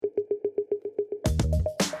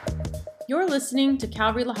You're listening to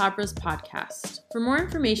Calvary La Habra's podcast. For more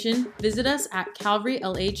information, visit us at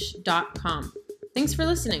calvarylh.com. Thanks for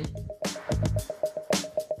listening.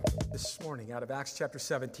 This morning out of Acts chapter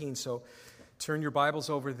 17, so turn your Bibles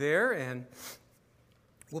over there and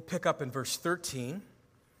we'll pick up in verse 13.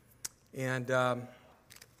 And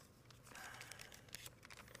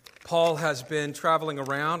Paul has been traveling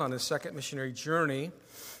around on his second missionary journey,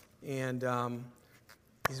 and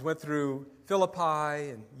he's went through Philippi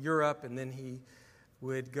and Europe, and then he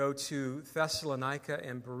would go to Thessalonica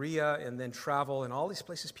and Berea, and then travel. And all these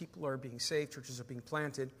places, people are being saved, churches are being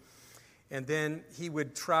planted. And then he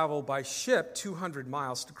would travel by ship 200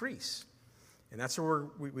 miles to Greece. And that's where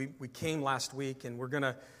we came last week, and we're going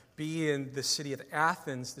to be in the city of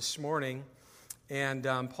Athens this morning. And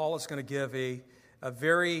Paul is going to give a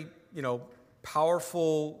very,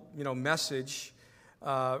 powerful, message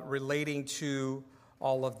relating to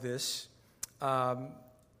all of this,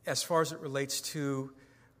 as far as it relates to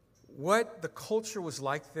what the culture was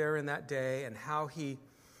like there in that day and how he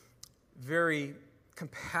very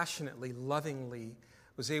compassionately, lovingly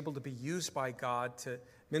was able to be used by God to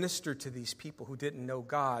minister to these people who didn't know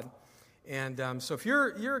God. And so if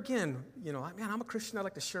you're again, man, I'm a Christian, I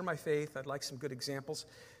like to share my faith, I'd like some good examples.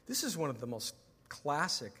 This is one of the most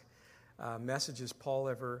classic messages Paul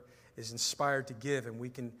ever is inspired to give, and we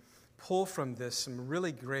can pull from this some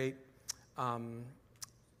really great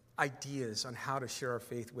ideas on how to share our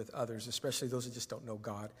faith with others, especially those who just don't know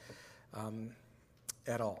God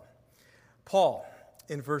at all. Paul,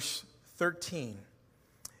 in verse 13,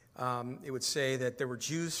 it would say that there were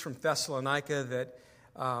Jews from Thessalonica that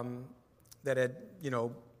had,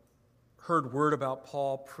 heard word about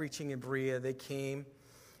Paul preaching in Berea. They came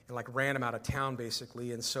and ran him out of town,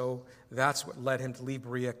 basically. And so that's what led him to leave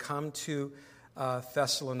Berea, come to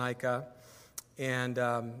Thessalonica. And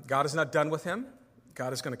God is not done with him.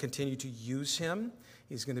 God is going to continue to use him.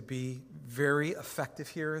 He's going to be very effective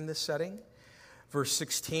here in this setting. Verse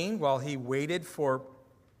 16, while he waited for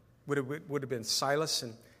would have been Silas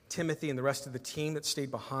and Timothy and the rest of the team that stayed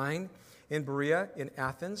behind in Berea, in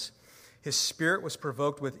Athens, his spirit was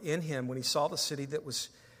provoked within him when he saw the city that was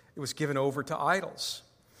given over to idols.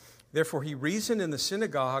 Therefore, he reasoned in the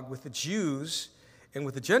synagogue with the Jews and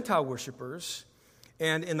with the Gentile worshipers,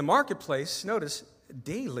 and in the marketplace, notice,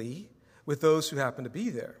 daily with those who happened to be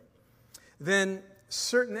there. Then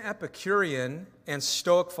certain Epicurean and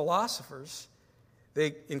Stoic philosophers,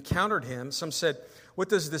 they encountered him. Some said, "What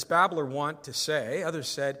does this babbler want to say?" Others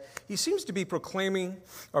said, "He seems to be a proclaimer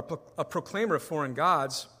of foreign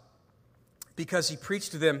gods because he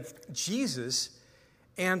preached to them Jesus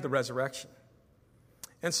and the resurrection."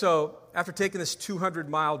 And so, after taking this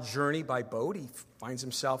 200-mile journey by boat, he finds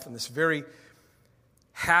himself in this very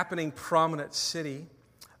happening, prominent city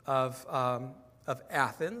of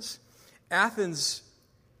Athens. Athens'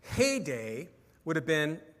 heyday would have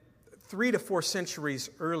been 3 to 4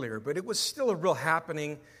 centuries earlier, but it was still a real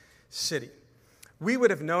happening city. We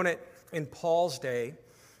would have known it in Paul's day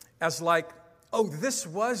as this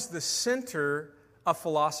was the center of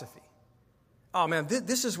philosophy. Oh man,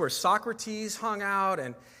 this is where Socrates hung out,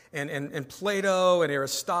 and Plato and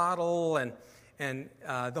Aristotle and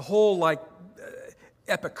the whole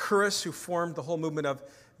Epicurus, who formed the whole movement of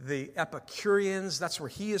the Epicureans. That's where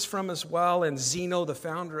he is from as well, and Zeno, the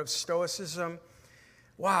founder of Stoicism.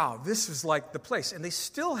 Wow, this was the place. And they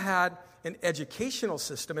still had an educational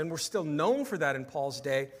system, and were still known for that in Paul's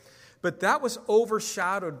day, but that was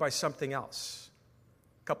overshadowed by something else.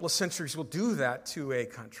 A couple of centuries will do that to a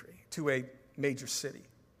country, to a major city.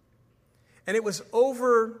 And it was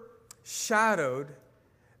overshadowed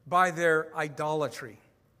by their idolatry,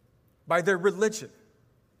 by their religion.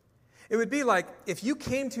 It would be like if you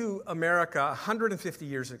came to America 150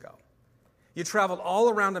 years ago. You traveled all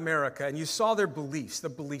around America and you saw their beliefs, the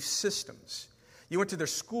belief systems. You went to their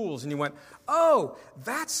schools and you went, "Oh,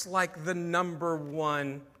 that's the number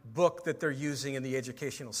one book that they're using in the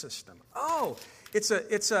educational system. Oh, it's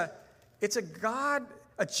a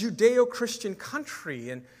Judeo-Christian country,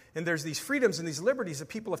 and there's these freedoms and these liberties that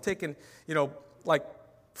people have taken,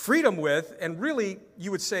 freedom with." And really,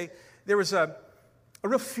 you would say there was a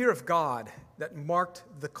real fear of God that marked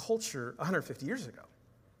the culture 150 years ago.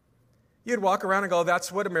 You'd walk around and go,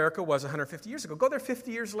 "That's what America was 150 years ago." Go there 50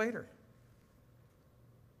 years later.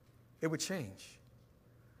 It would change.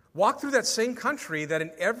 Walk through that same country that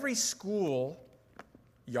in every school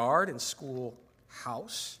yard and school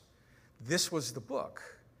house, this was the book.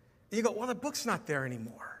 And you go, "Well, the book's not there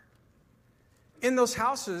anymore." In those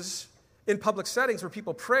houses, in public settings where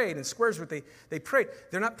people prayed, in squares where they prayed,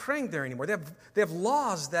 they're not praying there anymore. They have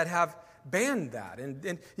laws that have banned that.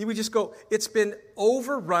 And you would just go, it's been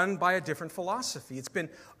overrun by a different philosophy. It's been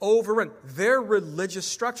overrun. Their religious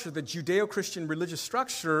structure, the Judeo-Christian religious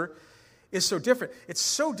structure, is so different. It's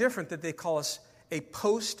so different that they call us a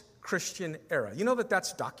post-Christian era. You know that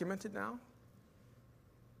that's documented now?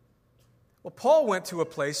 Well, Paul went to a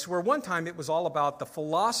place where one time it was all about the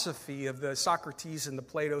philosophy of the Socrates and the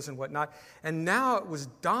Platos and whatnot, and now it was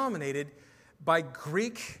dominated by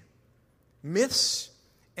Greek myths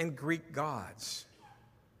and Greek gods.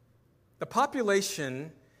 The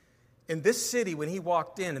population in this city, when he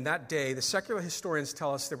walked in that day, the secular historians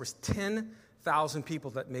tell us there was 10,000 people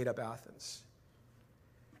that made up Athens.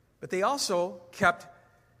 But they also kept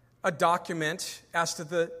a document as to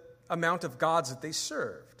the amount of gods that they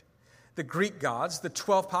served. The Greek gods, the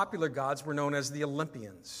 12 popular gods, were known as the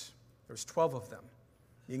Olympians. There's 12 of them.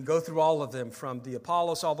 You can go through all of them from the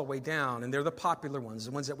Apollos all the way down, and they're the popular ones,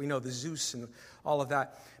 the ones that we know, the Zeus and all of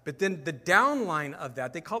that. But then the downline of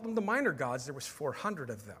that, they called them the minor gods. There was 400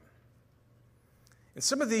 of them. And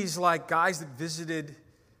some of these like guys that visited,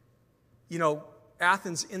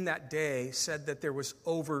 Athens in that day said that there was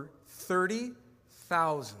over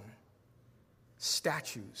 30,000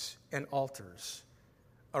 statues and altars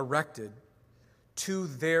erected to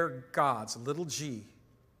their gods, little g,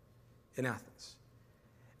 in Athens.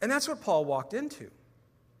 And that's what Paul walked into.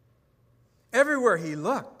 Everywhere he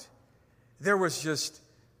looked, there was just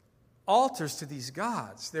altars to these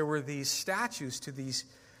gods. There were these statues to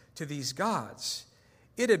these gods.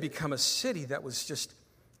 It had become a city that was just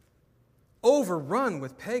overrun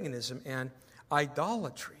with paganism and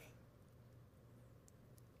idolatry.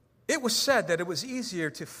 It was said that it was easier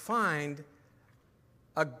to find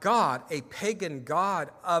a god, a pagan god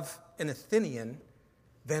of an Athenian,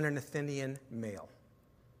 than an Athenian male.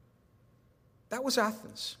 That was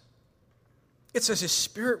Athens. It says his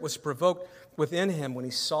spirit was provoked within him when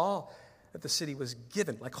he saw that the city was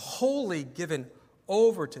given, like wholly given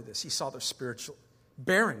over to this. He saw their spiritual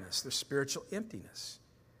barrenness, their spiritual emptiness.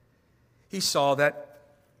 He saw that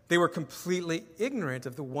they were completely ignorant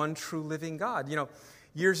of the one true living God.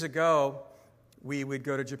 Years ago, we would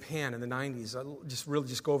go to Japan in the 90s.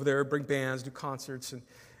 Just go over there, bring bands, do concerts, and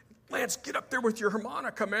Lance, get up there with your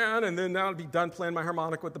harmonica, man. And then I'd be done playing my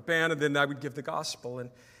harmonica with the band, and then I would give the gospel.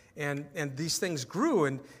 And these things grew,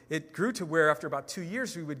 and it grew to where after about 2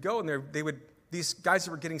 years we would go, and these guys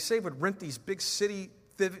that were getting saved would rent these big city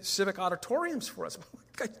civic auditoriums for us. What are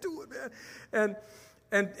you guys doing, man?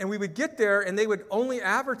 And we would get there, and they would only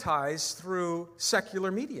advertise through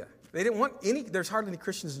secular media. They didn't want there's hardly any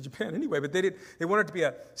Christians in Japan anyway, but they wanted it to be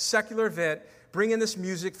a secular event, bring in this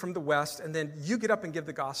music from the West, and then you get up and give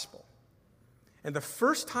the gospel. And the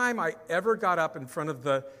first time I ever got up in front of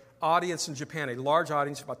the audience in Japan, a large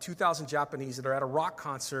audience, about 2,000 Japanese that are at a rock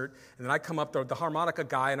concert, and then I come up there, the harmonica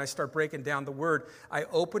guy, and I start breaking down the word, I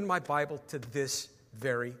opened my Bible to this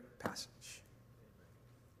very passage.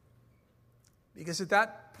 Because at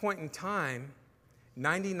that point in time,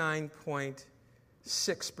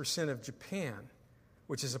 99.6% of Japan,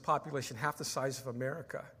 which is a population half the size of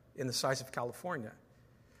America, in the size of California,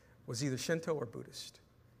 was either Shinto or Buddhist.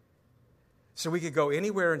 So we could go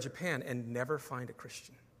anywhere in Japan and never find a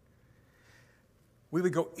Christian. We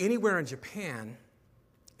would go anywhere in Japan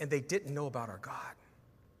and they didn't know about our God.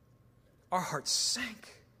 Our hearts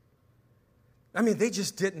sank. They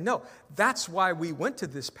just didn't know. That's why we went to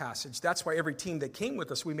this passage. That's why every team that came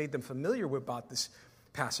with us, we made them familiar about this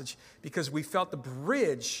passage, because we felt the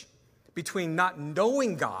bridge between not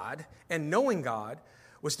knowing God and knowing God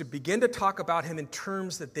was to begin to talk about him in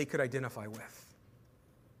terms that they could identify with.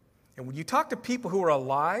 And when you talk to people who are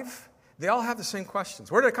alive, they all have the same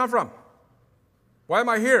questions. Where did I come from? Why am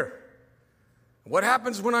I here? What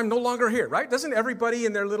happens when I'm no longer here, right? Doesn't everybody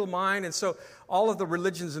in their little mind? And so all of the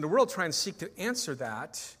religions in the world try and seek to answer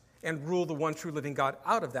that and rule the one true living God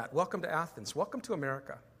out of that. Welcome to Athens. Welcome to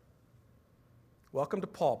America. Welcome to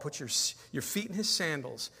Paul. Put your feet in his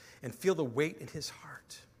sandals and feel the weight in his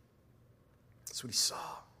heart. That's what he saw.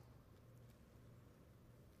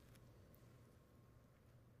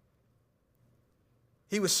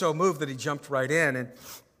 He was so moved that he jumped right in, and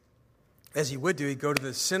as he would do, he'd go to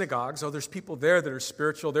the synagogues. Oh, there's people there that are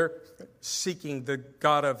spiritual. They're seeking the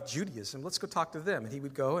God of Judaism. Let's go talk to them. And he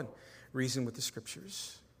would go and reason with the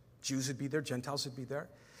scriptures. Jews would be there. Gentiles would be there.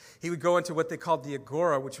 He would go into what they called the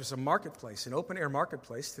Agora, which was a marketplace, an open-air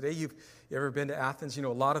marketplace. Today, you ever been to Athens? A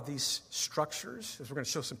lot of these structures, as we're going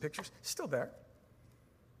to show some pictures, still there.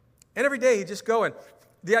 And every day, he'd just go, and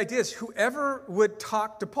the idea is whoever would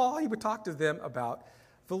talk to Paul, he would talk to them about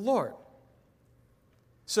the Lord.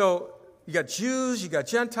 So you got Jews, you got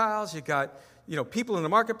Gentiles, you got people in the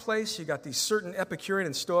marketplace. You got these certain Epicurean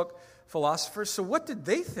and Stoic philosophers. So what did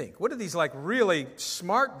they think? What did these really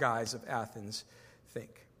smart guys of Athens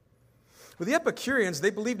think? Well, the Epicureans, they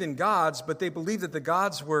believed in gods, but they believed that the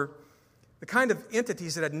gods were the kind of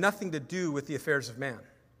entities that had nothing to do with the affairs of man.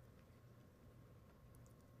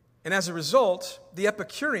 And as a result, the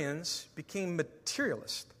Epicureans became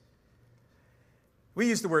materialist. We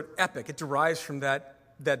use the word epic. It derives from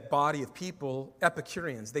that body of people,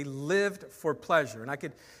 Epicureans. They lived for pleasure. And I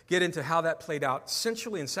could get into how that played out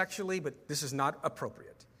sensually and sexually, but this is not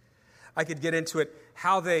appropriate. I could get into it,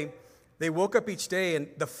 how they woke up each day and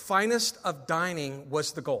the finest of dining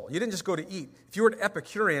was the goal. You didn't just go to eat. If you were an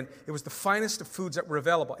Epicurean, it was the finest of foods that were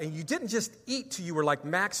available. And you didn't just eat till you were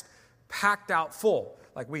maxed, packed out full,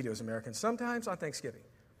 like we do as Americans, sometimes on Thanksgiving.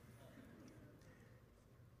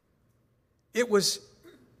 It was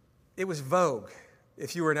vogue,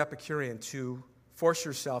 if you were an Epicurean, to force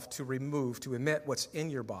yourself to emit what's in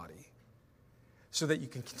your body so that you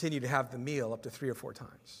can continue to have the meal up to 3 or 4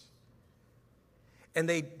 times. And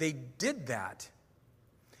they did that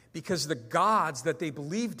because the gods that they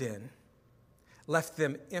believed in left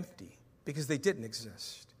them empty because they didn't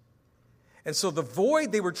exist. And so the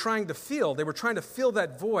void they were trying to fill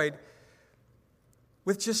that void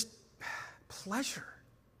with just pleasure,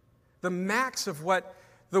 the max of what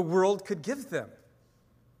the world could give them.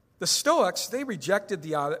 The Stoics, they rejected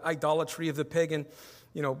the idolatry of the pagan,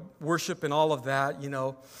 worship and all of that.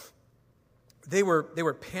 They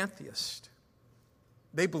were pantheists.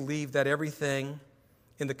 They believed that everything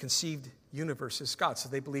in the conceived universe is God. So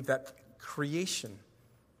they believe that creation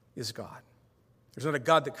is God. There's not a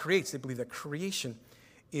God that creates. They believe that creation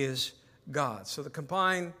is God. So the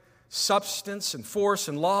combined substance and force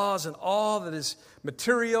and laws and all that is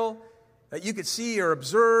material that you could see or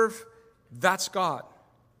observe, that's God.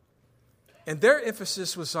 And their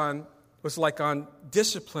emphasis was on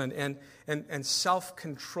discipline and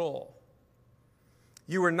self-control.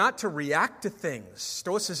 You were not to react to things.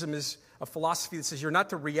 Stoicism is a philosophy that says you're not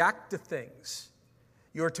to react to things.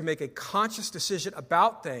 You're to make a conscious decision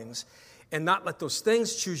about things and not let those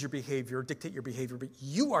things choose your behavior or dictate your behavior, but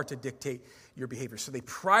you are to dictate your behavior. So they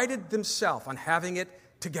prided themselves on having it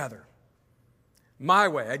together. My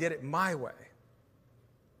way. I did it my way.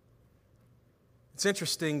 It's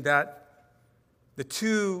interesting that the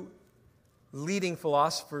two leading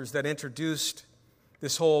philosophers that introduced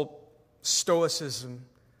this whole Stoicism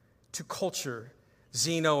to culture,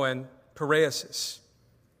 Zeno and Paracelsus,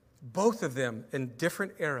 both of them in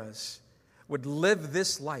different eras would live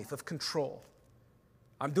this life of control.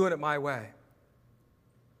 I'm doing it my way.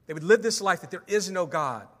 They would live this life that there is no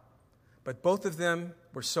God, but both of them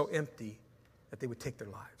were so empty that they would take their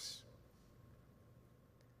lives.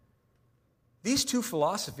 These two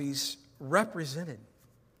philosophies represented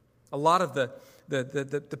a lot of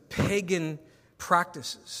the pagan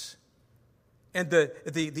practices and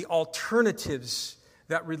the alternatives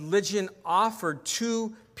that religion offered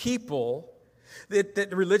to people,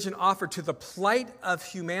 that religion offered to the plight of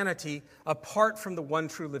humanity apart from the one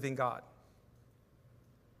true living God.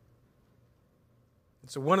 And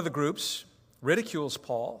so one of the groups ridicules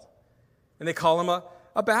Paul, and they call him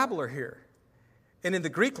a babbler here. And in the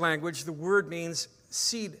Greek language, the word means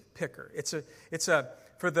seed picker. It's a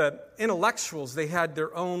for the intellectuals, they had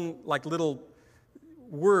their own little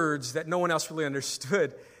words that no one else really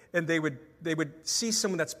understood, and they would see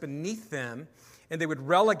someone that's beneath them, and they would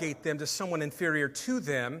relegate them to someone inferior to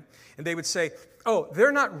them, and they would say, oh,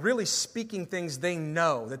 they're not really speaking things they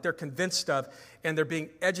know, that they're convinced of, and they're being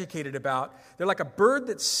educated about. They're like a bird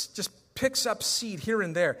that just picks up seed here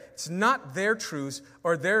and there. It's not their truths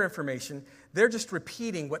or their information. They're just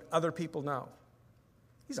repeating what other people know.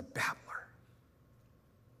 He's a babbler.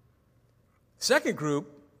 Second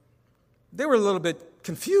group, they were a little bit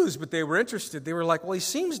confused, but they were interested. They were like, well, he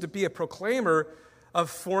seems to be a proclaimer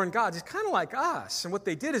of foreign gods. He's kind of like us. And what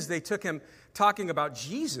they did is they took him talking about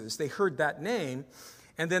Jesus. They heard that name,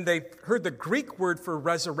 and then they heard the Greek word for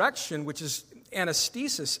resurrection, which is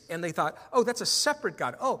anastasis, and they thought, oh, that's a separate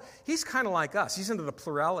God. Oh, he's kind of like us. He's into the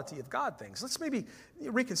plurality of God things. Let's maybe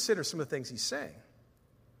reconsider some of the things he's saying.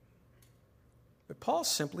 But Paul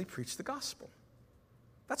simply preached the gospel.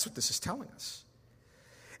 That's what this is telling us.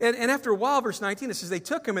 And after a while, verse 19, it says, they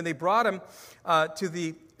took him and they brought him to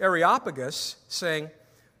the Areopagus, saying,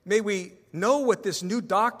 may we know what this new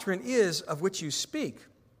doctrine is of which you speak.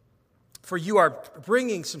 For you are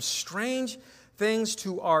bringing some strange things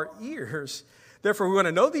to our ears. Therefore, we want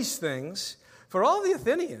to know these things. For all the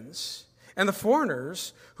Athenians and the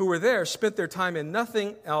foreigners who were there spent their time in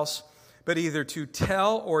nothing else but either to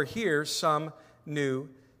tell or hear some new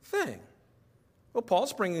thing. Well,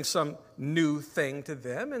 Paul's bringing some new thing to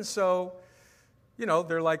them, and so,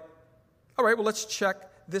 they're like, all right, well, let's check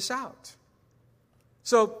this out.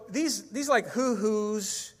 So these like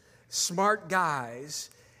hoo-hoos, smart guys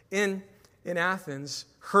in Athens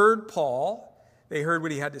heard Paul. They heard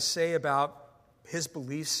what he had to say about his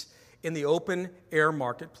beliefs in the open air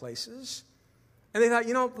marketplaces. And they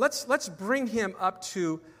thought, let's bring him up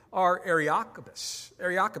to our Areopagus.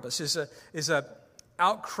 Areopagus is a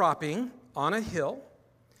outcropping on a hill.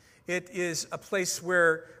 It is a place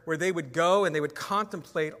where they would go and they would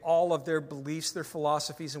contemplate all of their beliefs, their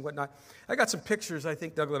philosophies and whatnot. I got some pictures I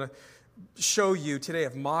think Doug going to show you today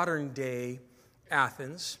of modern day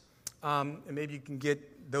Athens. And maybe you can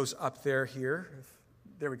get those up there here.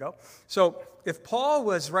 There we go. So if Paul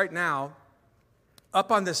was right now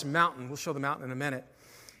up on this mountain, we'll show the mountain in a minute,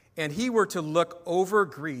 and he were to look over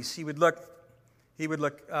Greece, he would look,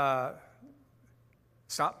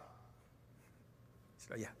 stop?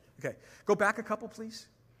 Yeah, okay. Go back a couple, please,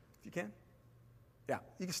 if you can. Yeah,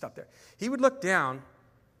 you can stop there. He would look down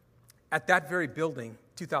at that very building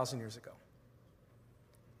 2,000 years ago.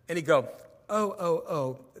 And he'd go,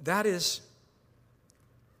 oh, that is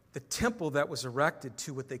the temple that was erected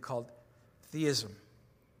to what they called theism.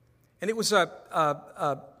 And it was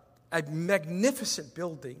a magnificent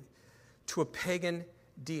building to a pagan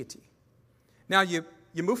deity. Now you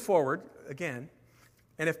move forward again,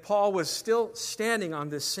 and if Paul was still standing on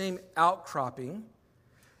this same outcropping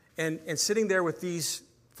and sitting there with these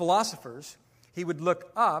philosophers, he would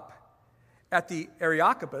look up at the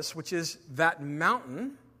Areopagus, which is that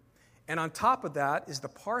mountain, and on top of that is the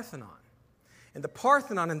Parthenon. And the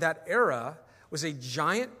Parthenon in that era was a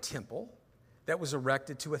giant temple that was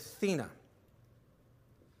erected to Athena.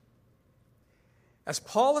 As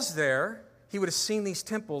Paul is there, he would have seen these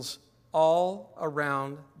temples all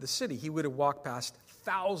around the city. He would have walked past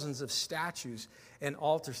thousands of statues and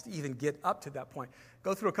altars to even get up to that point.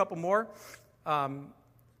 Go through a couple more.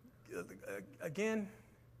 Again.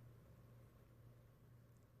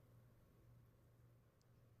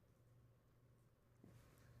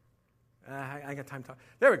 I ain't got time to talk.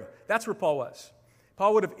 There we go. That's where Paul was.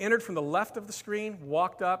 Paul would have entered from the left of the screen,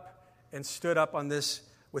 walked up, and stood up on this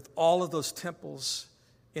with all of those temples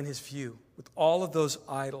in his view, with all of those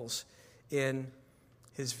idols in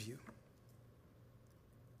his view.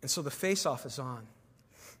 And so the face-off is on.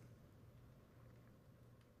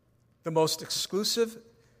 The most exclusive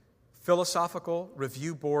philosophical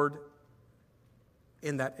review board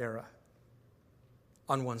in that era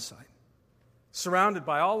on one side, surrounded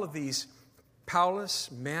by all of these powerless,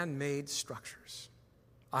 man-made structures,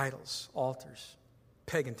 idols, altars,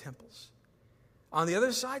 pagan temples. On the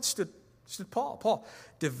other side stood Paul. Paul,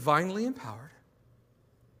 divinely empowered,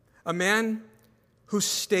 a man who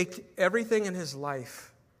staked everything in his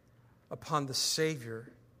life upon the Savior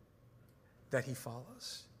that he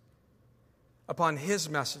follows. Upon his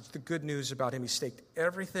message, the good news about him, he staked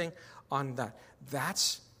everything on that.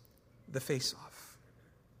 That's the face-off.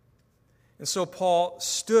 And so Paul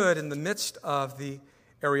stood in the midst of the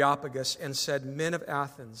Areopagus and said, "Men of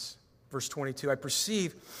Athens," verse 22, "I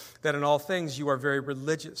perceive that in all things you are very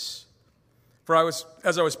religious. For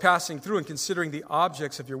as I was passing through and considering the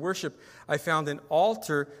objects of your worship, I found an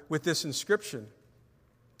altar with this inscription,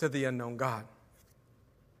 'To the unknown God.'"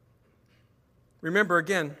 Remember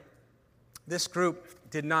again, this group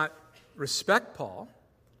did not respect Paul.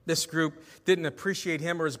 This group didn't appreciate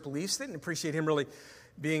him or his beliefs. They didn't appreciate him really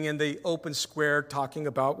being in the open square talking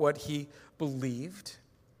about what he believed.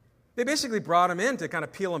 They basically brought him in to kind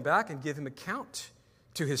of peel him back and give him account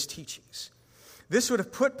to his teachings. This would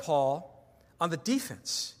have put Paul on the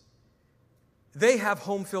defense. They have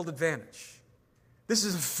home field advantage. This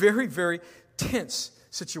is a very, very tense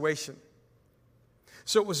situation.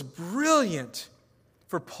 So it was brilliant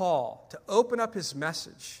for Paul to open up his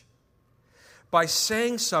message by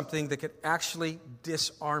saying something that could actually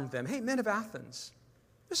disarm them. Hey, men of Athens,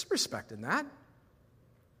 there's some respect in that.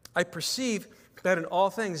 I perceive that in all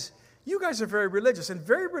things, you guys are very religious, and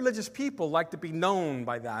very religious people like to be known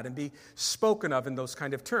by that and be spoken of in those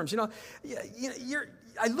kind of terms.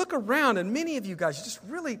 I look around, and many of you guys are just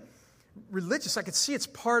really religious. I could see it's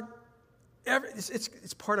part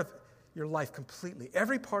of your life completely.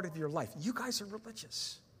 Every part of your life. You guys are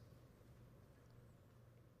religious.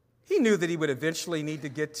 He knew that he would eventually need to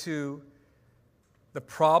get to the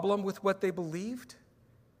problem with what they believed.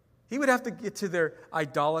 He would have to get to their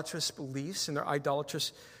idolatrous beliefs and their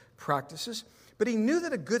idolatrous practices. But he knew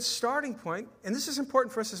that a good starting point, and this is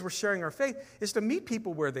important for us as we're sharing our faith, is to meet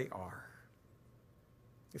people where they are.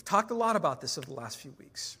 We've talked a lot about this over the last few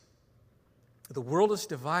weeks. The world is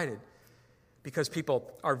divided because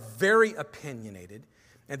people are very opinionated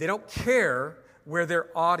and they don't care where their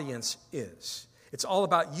audience is. It's all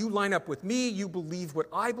about you line up with me, you believe what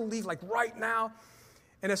I believe, like right now.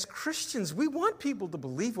 And as Christians, we want people to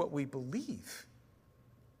believe what we believe.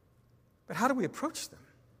 But how do we approach them?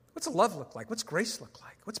 What's love look like? What's grace look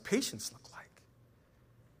like? What's patience look like?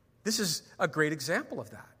 This is a great example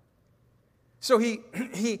of that. So he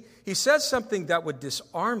says something that would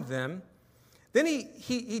disarm them. Then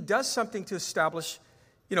he does something to establish,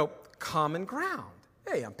 common ground.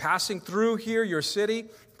 Hey, I'm passing through here, your city.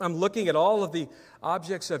 I'm looking at all of the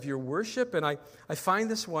objects of your worship, and I find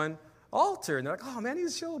this one altar. And they're like, oh, man,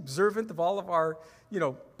 he's so observant of all of our,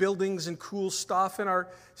 buildings and cool stuff and our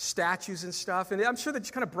statues and stuff. And I'm sure that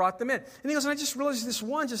just kind of brought them in. And he goes, and I just realized this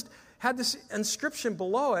one just had this inscription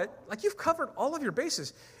below it. Like, you've covered all of your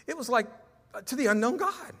bases. It was like, to the unknown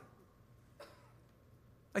God.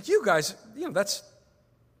 Like, you guys,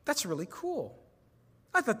 that's really cool.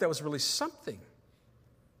 I thought that was really something.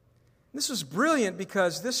 This was brilliant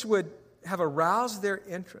because this would have aroused their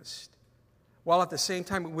interest, while at the same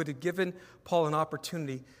time it would have given Paul an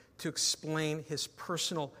opportunity to explain his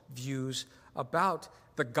personal views about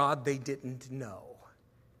the God they didn't know,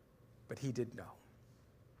 but he did know.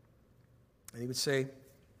 And he would say,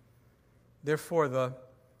 therefore, the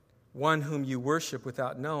one whom you worship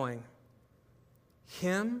without knowing,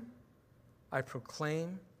 him I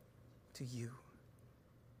proclaim to you.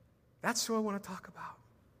 That's who I want to talk about.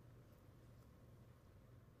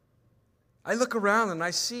 I look around and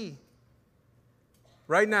I see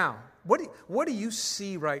right now, what do you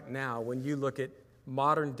see right now when you look at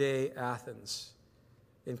modern day Athens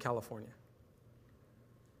in California?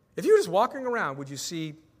 If you were just walking around, would you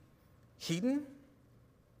see Hedon?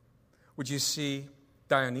 Would you see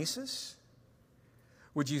Dionysus?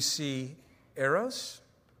 Would you see Eros?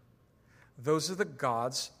 Those are the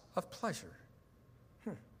gods of pleasure.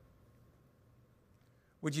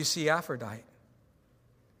 Would you see Aphrodite,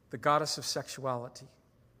 the goddess of sexuality,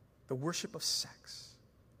 the worship of sex?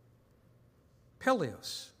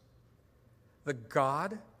 Peleus, the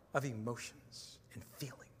god of emotions and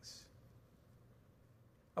feelings.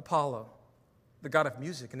 Apollo, the god of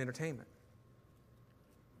music and entertainment.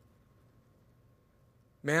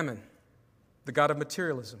 Mammon, the god of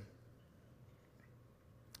materialism.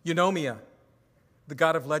 Eunomia, the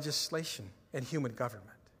god of legislation and human government.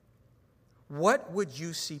 What would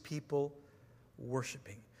you see people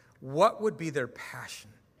worshiping? What would be their passion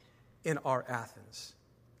in our Athens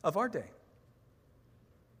of our day?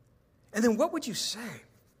 And then what would you say?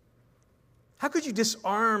 How could you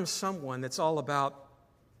disarm someone that's all about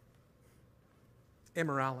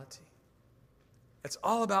immorality? It's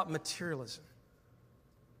all about materialism.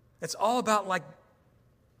 It's all about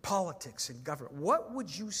politics and government. What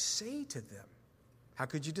would you say to them? How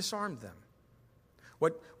could you disarm them?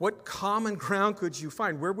 What common ground could you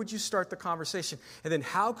find? Where would you start the conversation? And then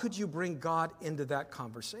how could you bring God into that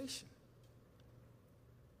conversation?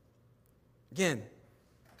 Again,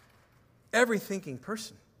 every thinking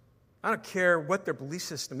person, I don't care what their belief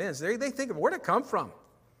system is, they think of where did it come from?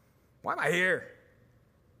 Why am I here?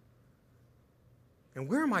 And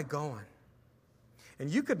where am I going? And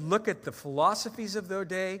you could look at the philosophies of their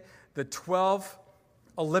day, the 12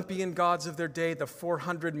 Olympian gods of their day, the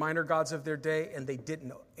 400 minor gods of their day, and they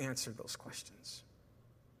didn't answer those questions.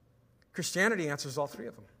 Christianity answers all three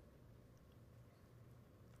of them.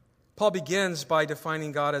 Paul begins by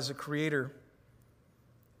defining God as a creator.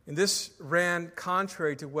 And this ran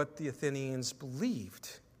contrary to what the Athenians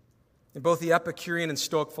believed. In both the Epicurean and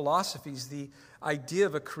Stoic philosophies, the idea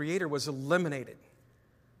of a creator was eliminated.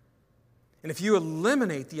 And if you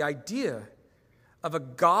eliminate the idea of a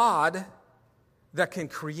God that can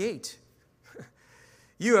create,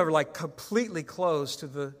 you are completely closed to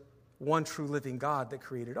the one true living God that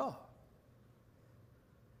created all.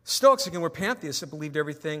 Stoics, again, were pantheists that believed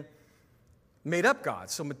everything made up God.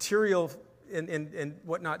 So material and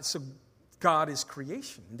whatnot. So God is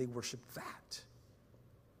creation, and they worship that.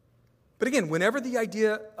 But again, whenever the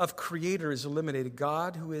idea of creator is eliminated,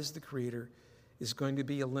 God, who is the creator, is going to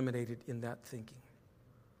be eliminated in that thinking.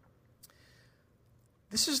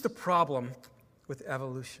 This is the problem with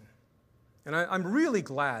evolution. And I'm really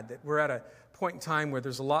glad that we're at a point in time where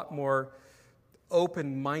there's a lot more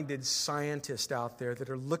open-minded scientists out there that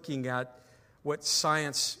are looking at what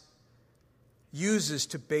science uses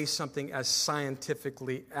to base something as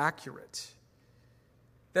scientifically accurate.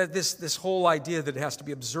 That this whole idea that it has to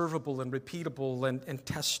be observable and repeatable and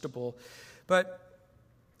testable. But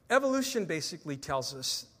evolution basically tells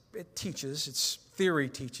us, its theory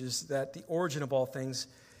teaches that the origin of all things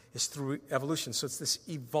is through evolution. So it's this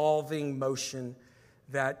evolving motion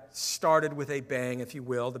that started with a bang, if you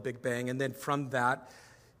will, the Big Bang, and then from that,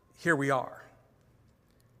 here we are.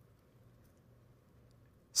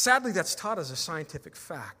 Sadly, that's taught as a scientific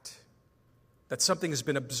fact, that something has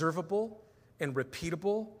been observable and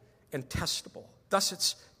repeatable and testable. Thus,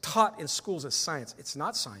 it's taught in schools as science. It's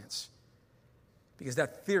not science, because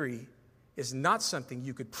that theory is not something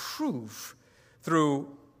you could prove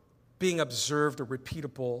through being observed or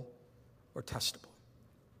repeatable or testable.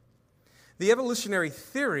 The evolutionary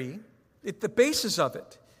theory, the basis of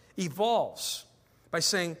it, evolves by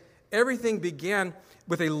saying everything began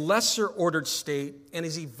with a lesser ordered state and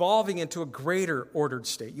is evolving into a greater ordered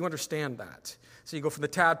state. You understand that? So you go from the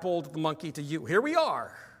tadpole to the monkey to you. Here we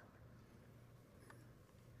are.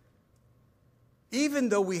 Even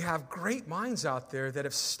though we have great minds out there that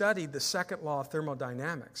have studied the second law of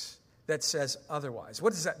thermodynamics that says otherwise.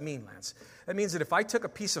 What does that mean, Lance? That means that if I took a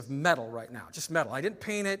piece of metal right now, just metal, I didn't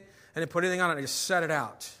paint it, I didn't put anything on it, I just set it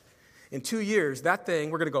out. In 2 years, that thing,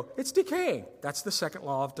 we're going to go, it's decaying. That's the second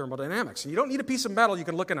law of thermodynamics. And you don't need a piece of metal, you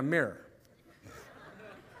can look in a mirror.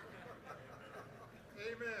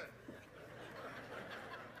 Amen.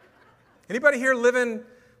 Anybody here living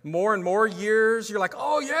more and more years? You're like,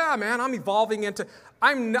 oh yeah, man, I'm evolving into,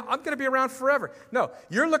 I'm going to be around forever. No,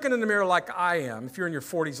 you're looking in the mirror like I am, if you're in your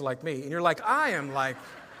 40s like me, and you're like, I am like,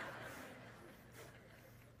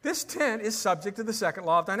 this tent is subject to the second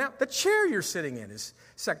law of dynamics. The chair you're sitting in is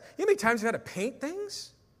second. You know how many times you've had to paint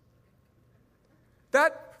things?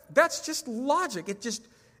 That's just logic.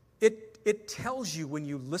 It tells you when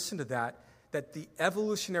you listen to that the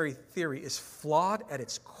evolutionary theory is flawed at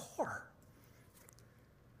its core.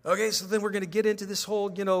 Okay, so then we're going to get into this whole,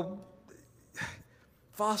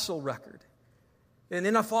 fossil record. And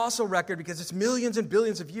in a fossil record, because it's millions and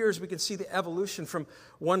billions of years, we can see the evolution from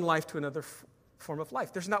one life to another form of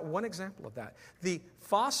life. There's not one example of that. The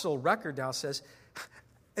fossil record now says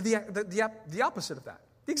the opposite of that,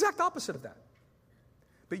 the exact opposite of that.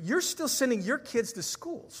 But you're still sending your kids to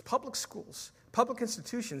schools, public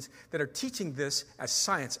institutions that are teaching this as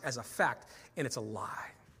science, as a fact, and it's a lie.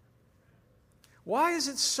 Why is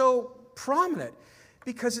it so prominent?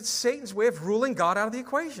 Because it's Satan's way of ruling God out of the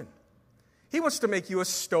equation. He wants to make you a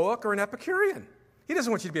Stoic or an Epicurean. He doesn't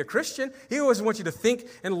want you to be a Christian. He doesn't want you to think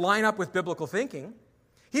and line up with biblical thinking.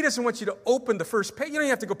 He doesn't want you to open the first page. You don't even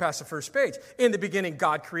have to go past the first page. In the beginning,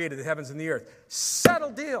 God created the heavens and the earth.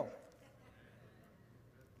 Settled deal.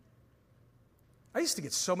 I used to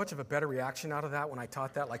get so much of a better reaction out of that when I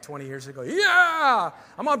taught that like 20 years ago. Yeah,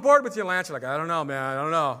 I'm on board with you, Lance. You're like, I don't know, man. I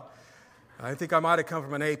don't know. I think I might have come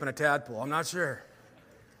from an ape and a tadpole. I'm not sure.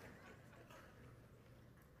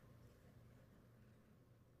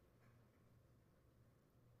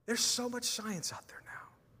 There's so much science out there now.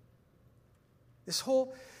 This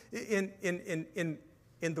whole, in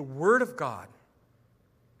the Word of God,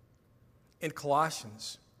 in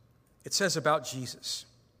Colossians, it says about Jesus,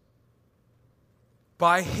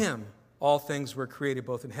 by Him all things were created,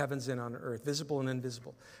 both in heavens and on earth, visible and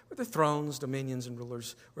invisible, whether thrones, dominions, and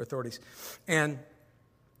rulers or authorities. And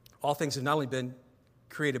all things have not only been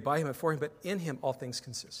created by Him and for Him, but in Him all things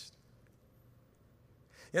consist.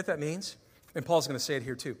 You know what that means? And Paul's going to say it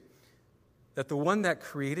here too, that the one that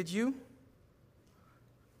created you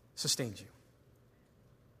sustains you.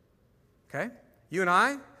 Okay? You and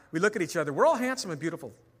I, we look at each other. We're all handsome and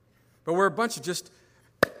beautiful, but we're a bunch of just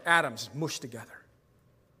atoms mushed together.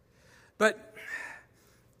 But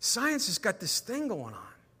science has got this thing going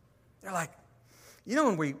on. They're like,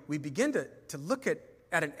 when we begin to look at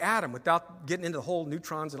an atom without getting into the whole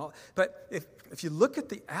neutrons and all, but if you look at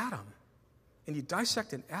the atom and you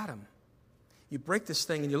dissect an atom, you break this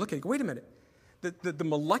thing and you look at it, wait a minute, the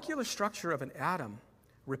molecular structure of an atom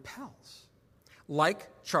repels,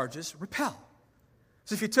 like charges repel.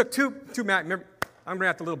 So if you took two magnets, remember, I'm going to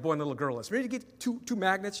have the little boy and the little girl list. Ready to get two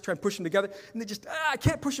magnets, try and push them together, and they just, I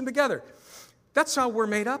can't push them together. That's how we're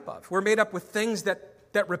made up of. We're made up with things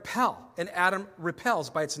that repel. An atom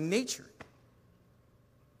repels by its nature.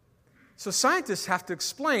 So scientists have to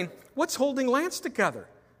explain what's holding Lance together.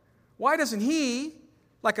 Why doesn't he,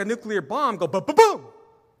 like a nuclear bomb, go boom?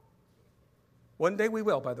 One day we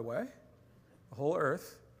will, by the way, the whole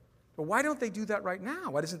earth. But why don't they do that right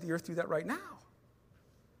now? Why doesn't the earth do that right now?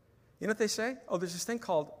 You know what they say? Oh, there's this thing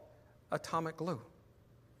called atomic glue.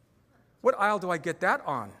 What aisle do I get that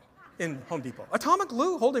on in Home Depot? Atomic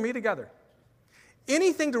glue holding me together.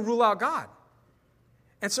 Anything to rule out God.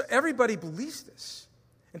 And so everybody believes this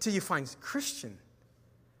until you find a Christian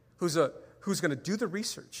who's going to do the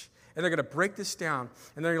research. And they're going to break this down.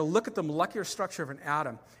 And they're going to look at the molecular structure of an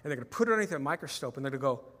atom. And they're going to put it underneath a microscope. And they're going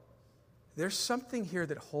to go, there's something here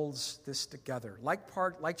that holds this together. Like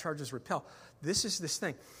charges repel. This is this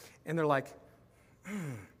thing. And they're like,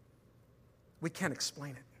 we can't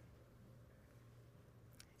explain it.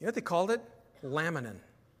 You know what they called it? Laminin.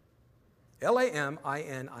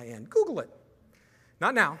 Laminin. Google it.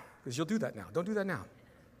 Not now, because you'll do that now. Don't do that now.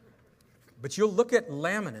 But you'll look at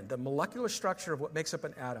laminin, the molecular structure of what makes up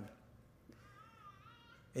an atom.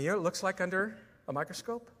 And you know what it looks like under a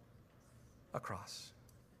microscope? A cross.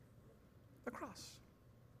 A cross.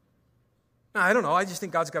 Now, I don't know. I just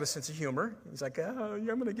think God's got a sense of humor. He's like, oh, I'm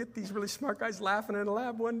going to get these really smart guys laughing in a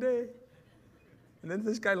lab one day. And then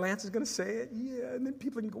this guy Lance is going to say it. Yeah, and then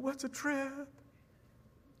people can go, what's a trap?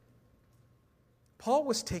 Paul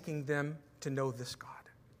was taking them to know this God.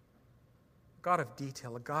 A God of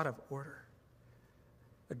detail, a God of order.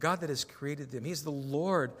 A God that has created them. He's the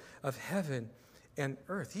Lord of heaven and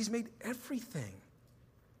earth. He's made everything.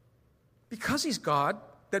 Because he's God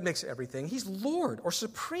that makes everything, he's Lord or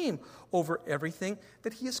supreme over everything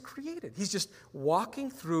that he has created. He's just walking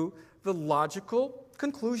through the logical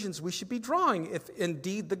conclusions we should be drawing if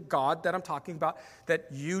indeed the God that I'm talking about, that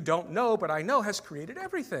you don't know but I know, has created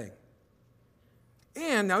everything.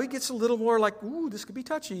 And now he gets a little more like, ooh, this could be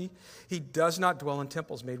touchy. He does not dwell in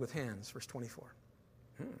temples made with hands, verse 24.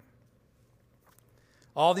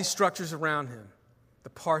 All these structures around him, the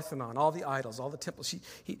Parthenon, all the idols, all the temples.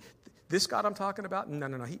 This God I'm talking about,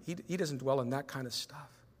 no. He doesn't dwell in that kind of stuff.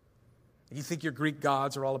 You think your Greek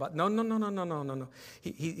gods are all about, no.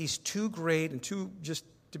 He's too great and too just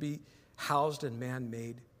to be housed in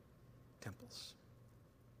man-made temples.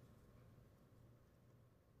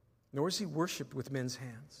 Nor is he worshipped with men's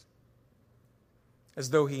hands,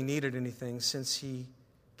 as though he needed anything, since he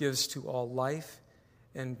gives to all life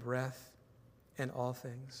and breath and all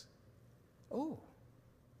things. Oh,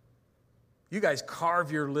 you guys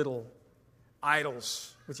carve your little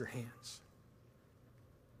idols with your hands,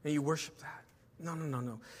 and you worship that. No.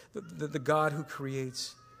 The God who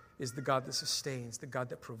creates is the God that sustains, the God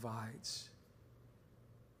that provides.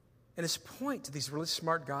 And his point to these really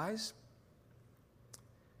smart guys,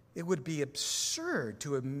 it would be absurd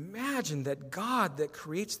to imagine that God that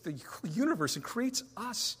creates the universe and creates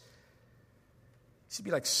us should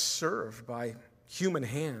be like served by human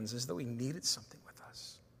hands as though he needed something with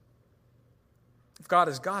us. If God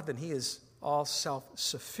is God, then he is all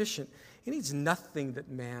self-sufficient. He needs nothing that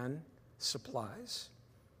man supplies.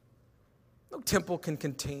 No temple can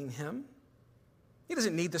contain him. He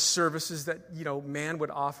doesn't need the services that, man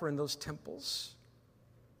would offer in those temples.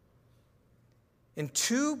 In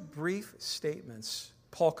 2 brief statements,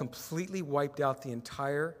 Paul completely wiped out the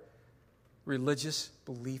entire religious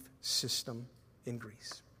belief system in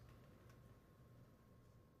Greece.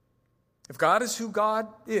 If God is who God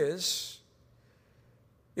is,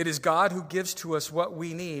 it is God who gives to us what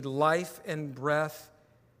we need, life and breath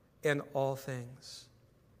and all things.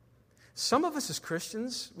 Some of us as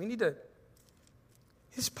Christians, we need to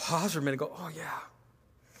just pause for a minute and go, oh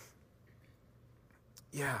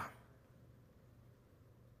yeah.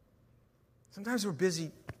 Sometimes we're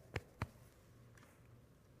busy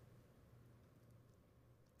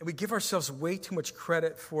and we give ourselves way too much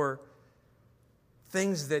credit for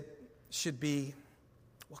things that should be,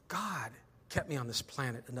 well, God kept me on this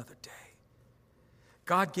planet another day.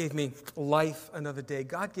 God gave me life another day.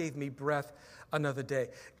 God gave me breath another day.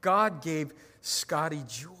 God gave Scotty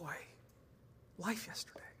Joy life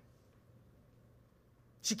yesterday.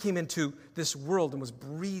 She came into this world and was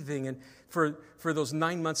breathing, and for those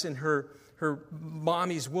 9 months in her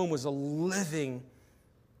mommy's womb was a living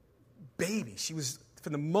baby. She was,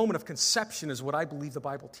 from the moment of conception, is what I believe the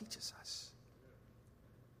Bible teaches us.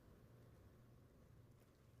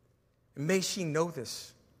 And may she know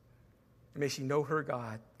this. And may she know her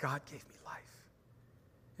God. God gave me life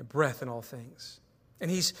and breath and all things. And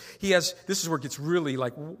he has, this is where it gets really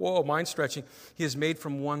like, whoa, mind-stretching. He has made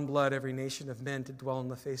from one blood every nation of men to dwell on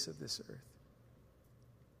the face of this earth.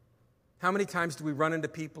 How many times do we run into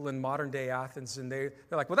people in modern-day Athens and they're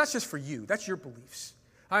like, well, that's just for you. That's your beliefs.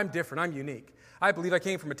 I'm different. I'm unique. I believe I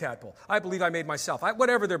came from a tadpole. I believe I made myself.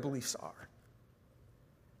 Whatever their beliefs are.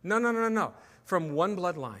 No. From one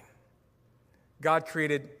bloodline, God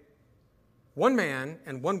created one man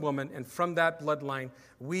and one woman, and from that bloodline,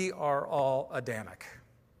 we are all Adamic.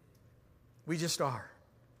 We just are.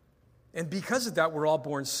 And because of that, we're all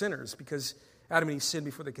born sinners, because Adam and Eve sinned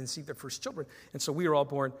before they conceived their first children. And so we are all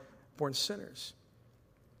born sinners.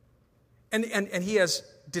 And he has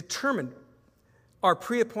determined our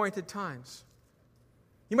pre-appointed times.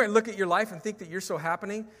 You might look at your life and think that you're so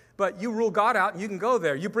happening, but you rule God out and you can go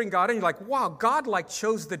there. You bring God in, you're like, wow, God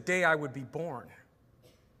chose the day I would be born.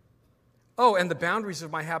 Oh, and the boundaries of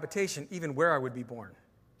my habitation, even where I would be born.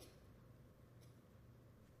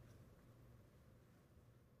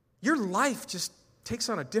 Your life just takes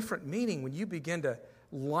on a different meaning when you begin to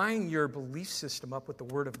line your belief system up with the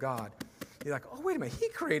Word of God. You're like, oh, wait a minute, He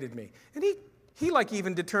created me. And He like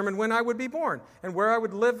even determined when I would be born and where I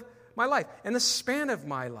would live my life and the span of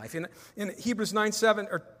my life. In Hebrews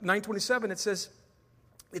 9:27, it says,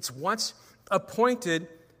 it's once appointed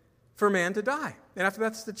for man to die. And after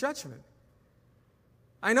that's the judgment.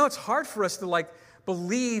 I know it's hard for us to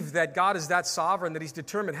believe that God is that sovereign that He's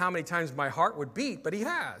determined how many times my heart would beat, but He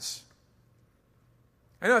has.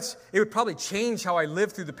 I know it would probably change how I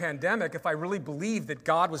lived through the pandemic if I really believed that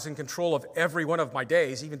God was in control of every one of my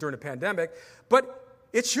days, even during the pandemic, but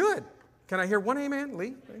it should. Can I hear one amen,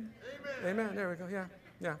 Lee? Amen. Amen. There we go.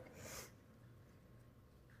 Yeah.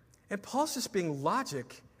 And Paul's just being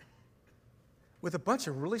logical with a bunch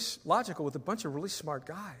of really smart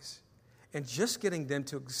guys and just getting them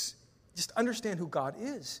to just understand who God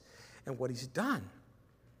is and what He's done.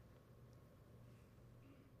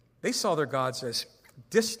 They saw their gods as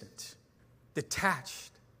distant,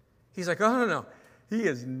 detached. He's like, oh, no. He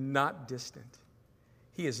is not distant.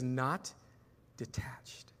 He is not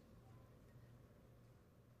detached.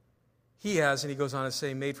 He has, and he goes on to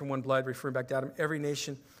say, made from one blood, referring back to Adam, every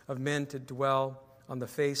nation of men to dwell on the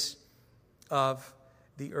face of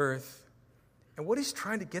the earth. And what he's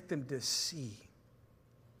trying to get them to see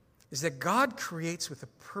is that God creates with a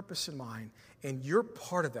purpose in mind, and you're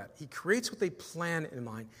part of that. He creates with a plan in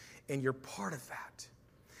mind, and you're part of that.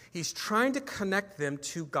 He's trying to connect them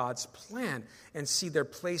to God's plan and see their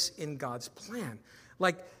place in God's plan.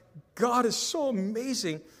 Like, God is so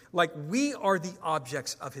amazing. Like, we are the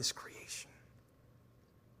objects of His creation.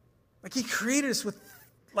 Like, He created us with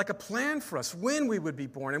like a plan for us, when we would be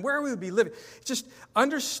born and where we would be living. Just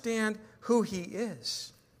understand who He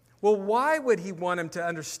is. Well, why would He want him to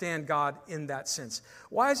understand God in that sense?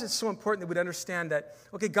 Why is it so important that we'd understand that,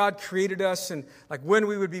 okay, God created us and like when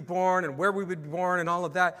we would be born and where we would be born and all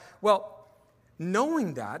of that? Well,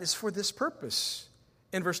 knowing that is for this purpose.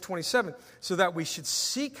 In verse 27, so that we should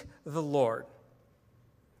seek the Lord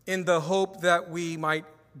in the hope that we might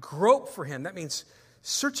grope for Him. That means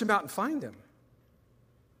search Him out and find Him.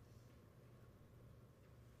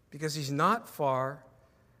 Because He's not far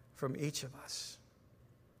from each of us.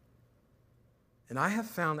 And I have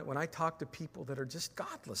found that when I talk to people that are just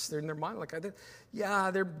godless, they're in their mind like,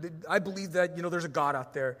 I believe that, there's a God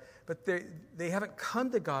out there, but they haven't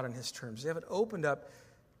come to God on His terms. They haven't opened up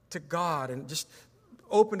to God and just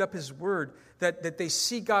opened up His Word, that they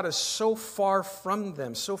see God as so far from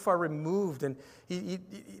them, so far removed, and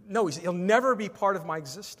He'll never be part of my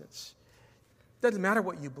existence. Doesn't matter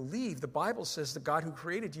what you believe. The Bible says the God who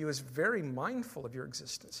created you is very mindful of your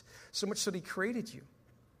existence, so much so that He created you.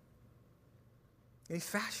 And He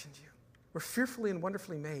fashioned you. We're fearfully and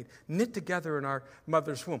wonderfully made, knit together in our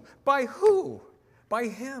mother's womb. By who? By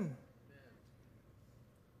Him.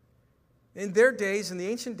 In their days, in the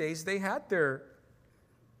ancient days, they had their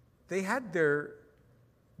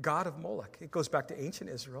god of Moloch. It goes back to ancient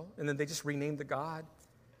Israel, and then they just renamed the god.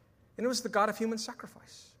 And it was the god of human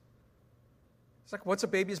sacrifice. It's like once a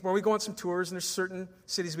baby is born, we go on some tours, and there's certain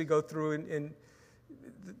cities we go through in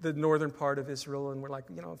the northern part of Israel, and we're like,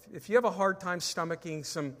 if you have a hard time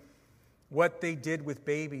stomaching what they did with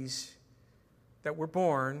babies that were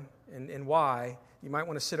born and why, you might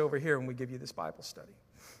want to sit over here when we give you this Bible study.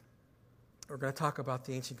 We're going to talk about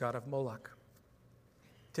the ancient god of Moloch.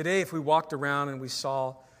 Today, if we walked around and we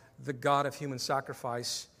saw the god of human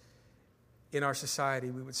sacrifice in our society,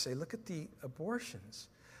 we would say, look at the abortions.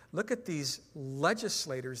 Look at these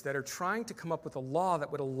legislators that are trying to come up with a law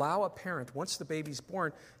that would allow a parent, once the baby's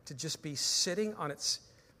born, to just be sitting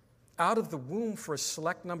out of the womb for a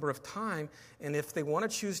select number of time, and if they want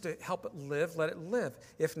to choose to help it live, let it live.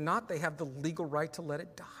 If not, they have the legal right to let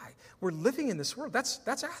it die. We're living in this world. That's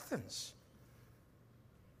Athens.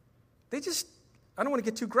 I don't want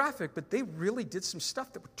to get too graphic, but they really did some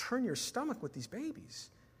stuff that would turn your stomach with these babies.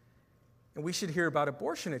 And we should hear about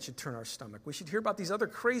abortion, it should turn our stomach. We should hear about these other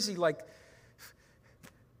crazy,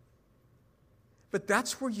 But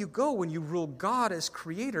that's where you go when you rule God as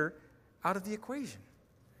creator out of the equation.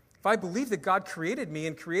 If I believe that God created me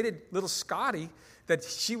and created little Scotty, that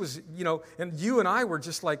she was, and you and I were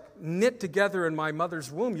just knit together in my mother's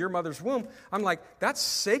womb, your mother's womb, I'm like, that's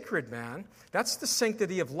sacred, man. That's the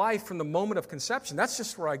sanctity of life from the moment of conception. That's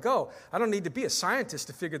just where I go. I don't need to be a scientist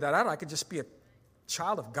to figure that out. I could just be a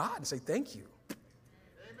child of God and say thank you.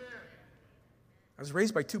 Amen. I was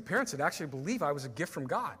raised by two parents that actually believe I was a gift from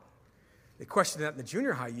God. They questioned that in the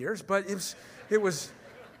junior high years, but it was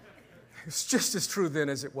It's just as true then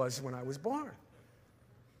as it was when I was born.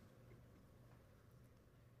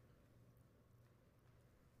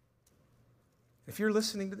 If you're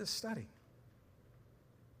listening to this study,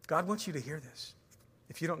 God wants you to hear this.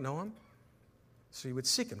 If you don't know him, so you would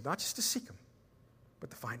seek him, not just to seek him, but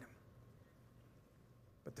to find him.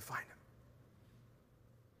 But to find him.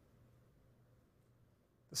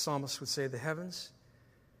 The psalmist would say, the heavens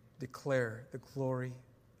declare the glory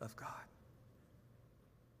of God.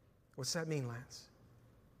 What's that mean, Lance?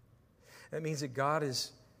 That means that God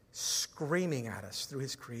is screaming at us through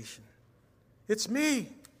his creation. It's me.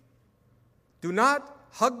 Do not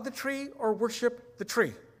hug the tree or worship the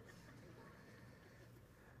tree.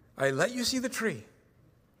 I let you see the tree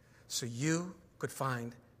so you could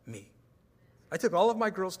find me. I took all of my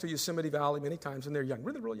girls to Yosemite Valley many times when they're young,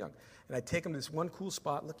 really, real young. And I'd take them to this one cool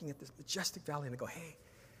spot looking at this majestic valley and I'd go, hey,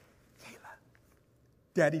 Kayla,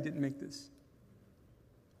 Daddy didn't make this.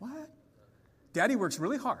 What? Daddy works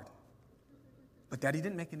really hard, but Daddy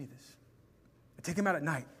didn't make any of this. I take him out at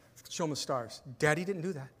night, show him the stars. Daddy didn't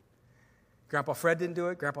do that. Grandpa Fred didn't do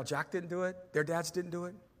it. Grandpa Jack didn't do it. Their dads didn't do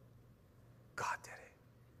it. God did it.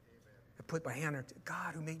 I put my hand on it.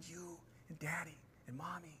 God who made you and Daddy and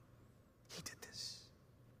Mommy, he did this.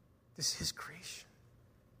 This is his creation.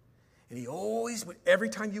 And he always, every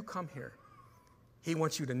time you come here, he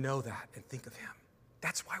wants you to know that and think of him.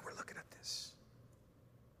 That's why we're looking at this.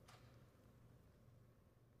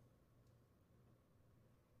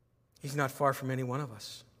 He's not far from any one of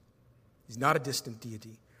us. He's not a distant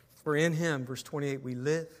deity. For in him, verse 28, we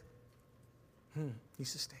live. He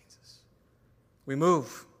sustains us. We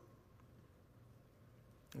move.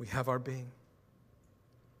 We have our being.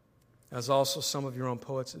 As also some of your own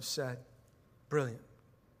poets have said. Brilliant.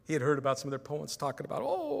 He had heard about some of their poets talking about,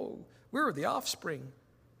 we're the offspring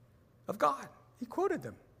of God. He quoted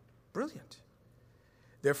them. Brilliant.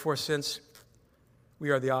 Therefore, since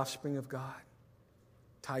we are the offspring of God,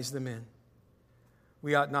 ties them in.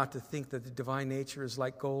 We ought not to think that the divine nature is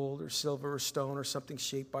like gold or silver or stone or something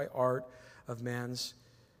shaped by art of man's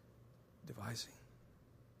devising.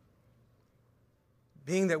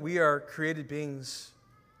 Being that we are created beings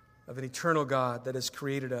of an eternal God that has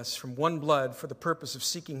created us from one blood for the purpose of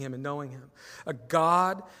seeking him and knowing him. A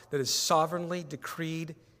God that has sovereignly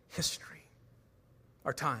decreed history,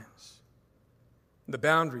 our times, the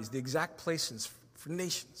boundaries, the exact places for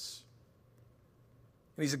nations.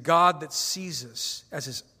 And he's a God that sees us as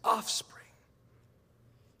his offspring.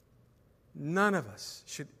 None of us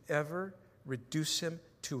should ever reduce him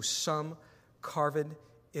to some carven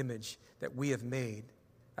image that we have made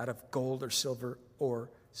out of gold or silver or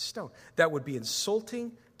stone. That would be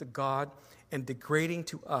insulting to God and degrading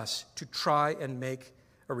to us to try and make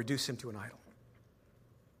or reduce him to an idol.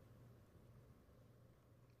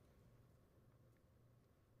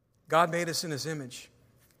 God made us in his image.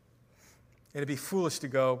 And it'd be foolish to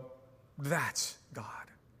go, that's God.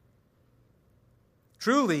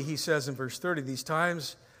 Truly, he says in verse 30, these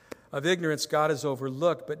times of ignorance God has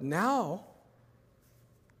overlooked, but now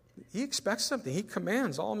he expects something. He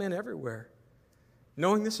commands all men everywhere,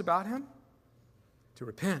 knowing this about him, to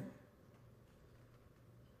repent.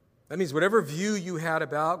 That means whatever view you had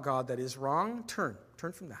about God that is wrong, turn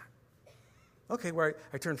from that. Okay, where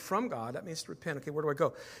I turn from God, that means to repent. Okay, where do I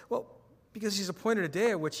go? Well, because he's appointed a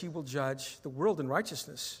day at which he will judge the world in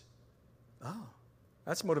righteousness. Oh,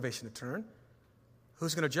 that's motivation to turn.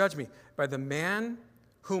 Who's going to judge me? By the man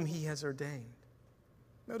whom he has ordained.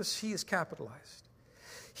 Notice he is capitalized.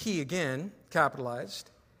 He, again, capitalized,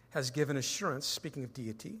 has given assurance, speaking of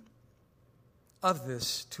deity, of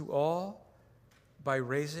this to all by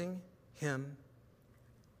raising him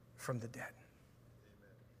from the dead.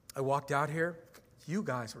 I walked out here, you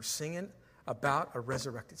guys were singing about a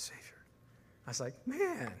resurrected Savior. I was like,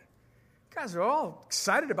 man, you guys are all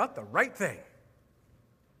excited about the right thing.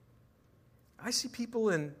 I see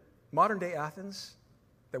people in modern-day Athens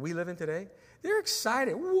that we live in today, they're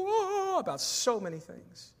excited, about so many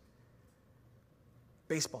things.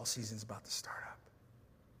 Baseball season's about to start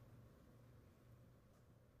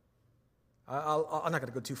up. I'm not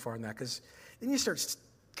going to go too far in that because then you start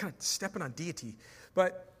kind of stepping on deity.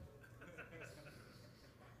 But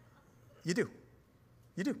you do.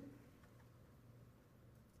 You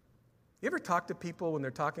ever talk to people when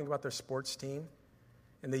they're talking about their sports team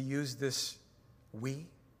and they use this we?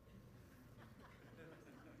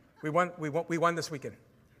 We won this weekend.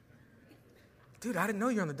 Dude, I didn't know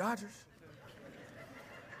you're on the Dodgers.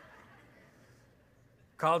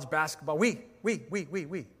 College basketball, we.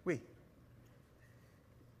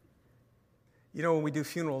 You know, when we do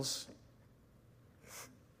funerals,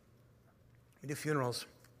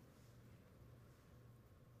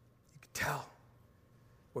 tell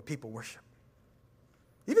what people worship.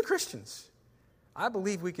 Even Christians. I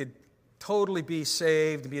believe we could totally be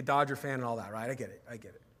saved and be a Dodger fan and all that, right? I get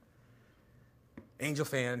it. Angel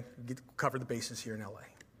fan, cover the bases here in L.A.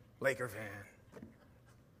 Laker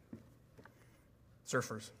fan.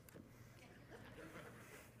 Surfers.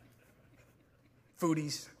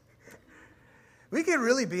 Foodies. We can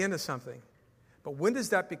really be into something. But when does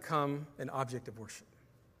that become an object of worship?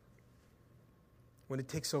 When it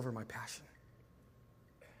takes over my passion.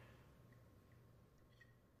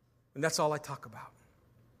 And that's all I talk about.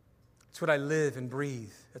 It's what I live and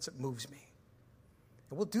breathe. That's what moves me.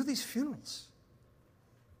 And we'll do these funerals.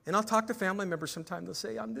 And I'll talk to family members sometime. They'll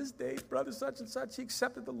say, on this day, brother such and such, he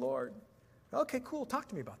accepted the Lord. Okay, cool. Talk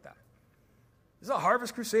to me about that. Is it a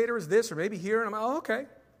Harvest Crusade or is this or maybe here? And I'm like, oh, okay. And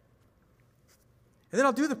then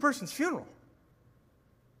I'll do the person's funeral.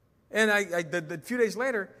 And a few days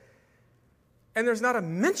later, and there's not a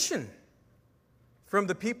mention from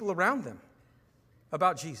the people around them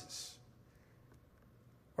about Jesus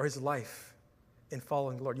or his life in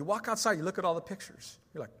following the Lord. You walk outside, you look at all the pictures.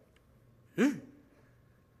 You're like,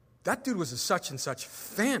 that dude was a such and such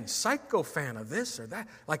fan, psycho fan of this or that,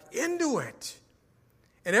 like into it.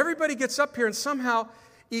 And everybody gets up here and somehow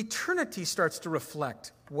eternity starts to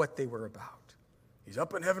reflect what they were about. He's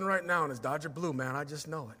up in heaven right now in his Dodger blue, man. I just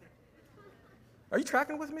know it. Are you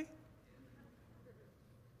tracking with me?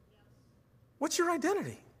 What's your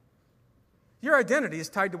identity? Your identity is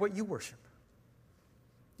tied to what you worship,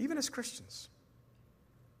 even as Christians.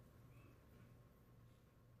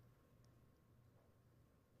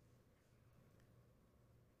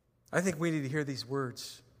 I think we need to hear these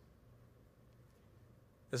words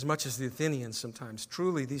as much as the Athenians sometimes.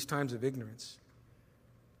 Truly, these times of ignorance,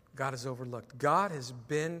 God is overlooked. God has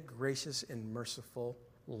been gracious and merciful,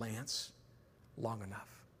 Lance, long enough.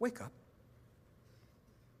 Wake up.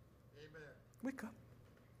 Amen. Wake up.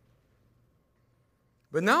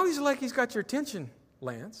 But now he's got your attention,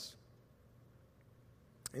 Lance.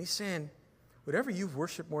 And he's saying, whatever you've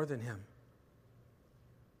worshiped more than him,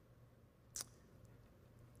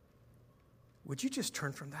 would you just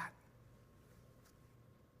turn from that?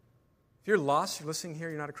 If you're lost, you're listening here,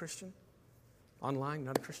 you're not a Christian, online,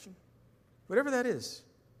 not a Christian, whatever that is,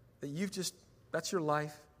 that's your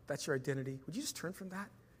life, that's your identity, would you just turn from that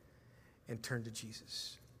and turn to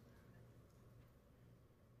Jesus?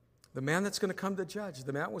 The man that's going to come to judge,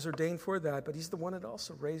 the man was ordained for that, but he's the one that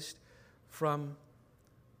also raised from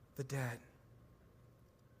the dead.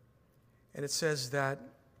 And it says that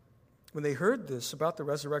when they heard this about the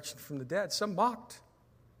resurrection from the dead, some mocked.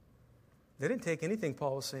 They didn't take anything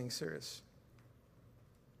Paul was saying serious.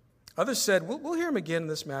 Others said, we'll hear him again in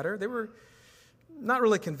this matter. They were not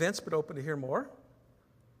really convinced, but open to hear more.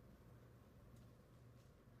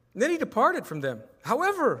 And then he departed from them.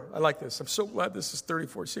 However, I like this. I'm so glad this is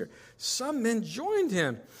 34 here. Some men joined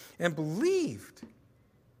him and believed.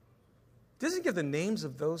 It doesn't give the names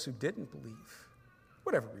of those who didn't believe,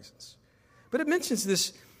 whatever reasons. But it mentions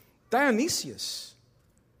this Dionysius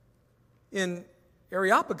in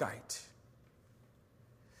Areopagite.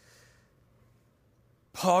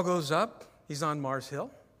 Paul goes up. He's on Mars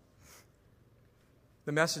Hill.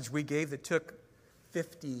 The message we gave that took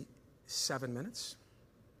 57 minutes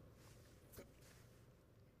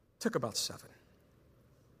took about 7.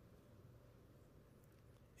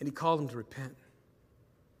 And he called him to repent.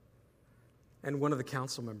 And one of the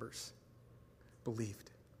council members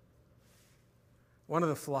believed. One of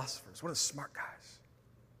the philosophers, one of the smart guys.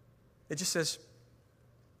 It just says,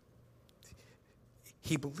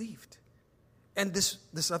 he believed. And this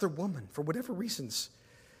other woman, for whatever reasons,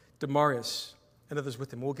 Demarius and others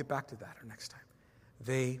with him, we'll get back to that our next time,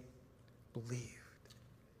 they believed.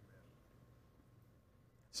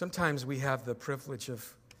 Sometimes we have the privilege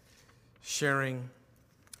of sharing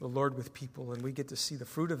the Lord with people, and we get to see the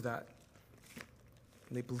fruit of that.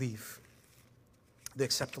 And they believe. They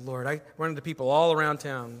accept the Lord. I run into people all around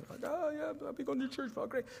town. Like, oh, yeah, I'll be going to church. Oh,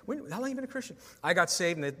 great. How long have you been a Christian? I got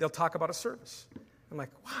saved, and they'll talk about a service. I'm like,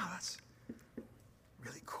 wow, that's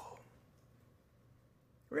really cool.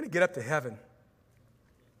 We're going to get up to heaven.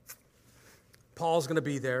 Paul's going to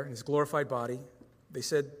be there in his glorified body. They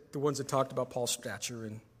said the ones that talked about Paul's stature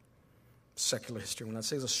in secular history, when I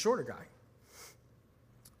say he's a shorter guy.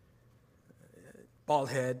 Bald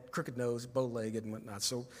head, crooked nose, bow-legged and whatnot.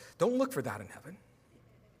 So don't look for that in heaven.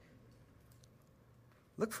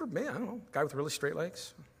 Look for, man, I don't know, guy with really straight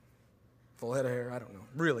legs, full head of hair, I don't know,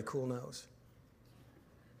 really cool nose.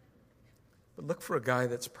 But look for a guy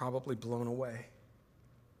that's probably blown away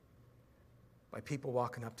by people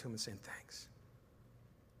walking up to him and saying, thanks.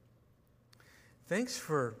 Thanks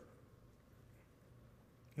for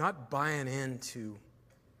not buying into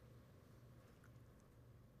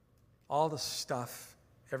all the stuff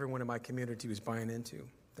everyone in my community was buying into.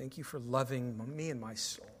 Thank you for loving me and my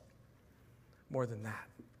soul more than that.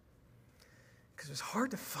 Because it's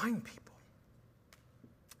hard to find people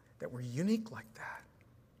that were unique like that,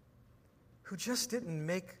 who just didn't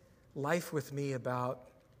make life with me about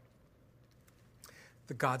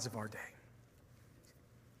the gods of our day.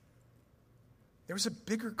 There was a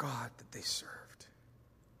bigger God that they served.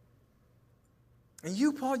 And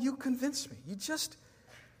you, Paul, you convinced me. You just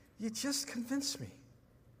convinced me.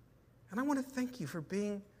 And I want to thank you for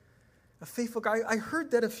being a faithful guy. I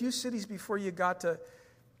heard that a few cities before you got to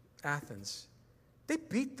Athens, they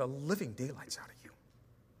beat the living daylights out of you.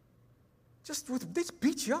 They just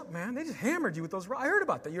beat you up, man. They just hammered you with those rocks. I heard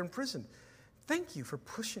about that. You're in prison. Thank you for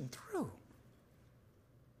pushing through.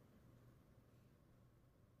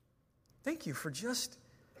 Thank you for just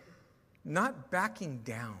not backing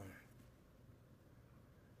down.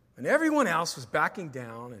 When everyone else was backing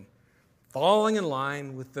down and falling in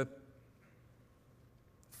line with the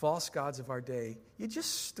false gods of our day, you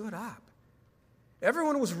just stood up.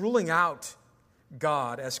 Everyone was ruling out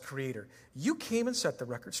God as creator. You came and set the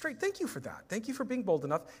record straight. Thank you for that. Thank you for being bold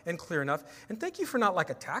enough and clear enough. And thank you for not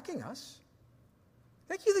attacking us.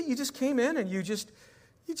 Thank you that you just came in and you just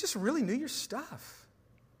really knew your stuff.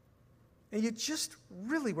 And you just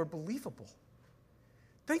really were believable.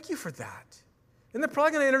 Thank you for that. And they're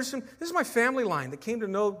probably going to introduce them. This is my family line that came to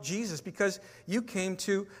know Jesus because you came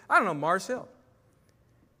to, Mars Hill.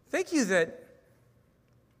 Thank you that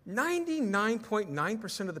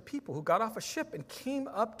 99.9% of the people who got off a ship and came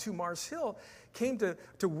up to Mars Hill came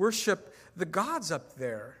to worship the gods up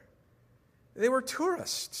there. They were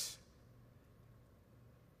tourists.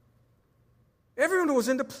 Everyone was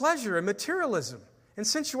into pleasure and materialism and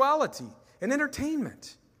sensuality and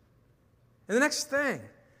entertainment. And the next thing,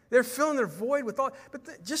 they're filling their void with all,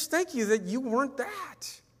 but just thank you that you weren't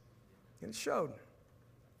that. And it showed.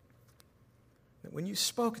 That when you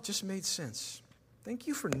spoke, it just made sense. Thank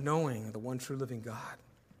you for knowing the one true living God.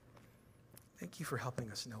 Thank you for helping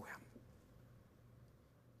us know him.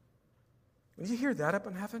 When you hear that up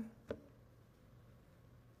in heaven,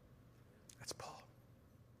 that's Paul.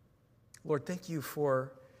 Lord, thank you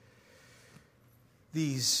for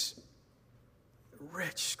these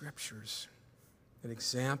rich scriptures and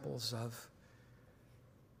examples of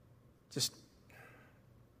just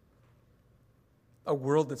a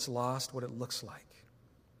world that's lost, what it looks like.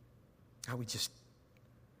 How we just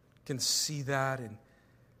can see that and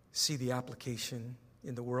see the application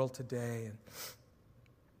in the world today and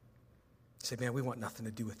say, man, we want nothing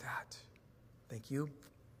to do with that. Thank you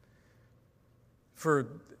for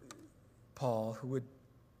Paul, who would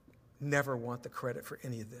never want the credit for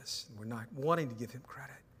any of this. We're not wanting to give him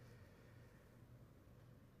credit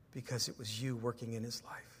because it was you working in his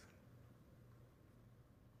life.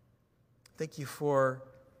 Thank you for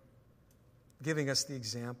giving us the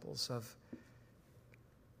examples of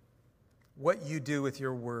what you do with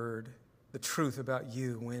your word, the truth about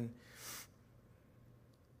you when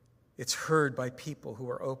it's heard by people who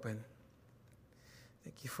are open.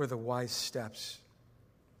 Thank you for the wise steps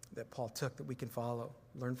that Paul took that we can follow,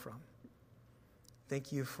 learn from.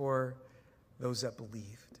 Thank you for those that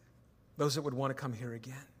believed, those that would want to come here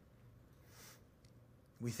again.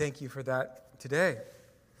 We thank you for that today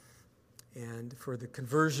and for the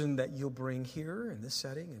conversion that you'll bring here in this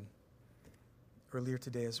setting and earlier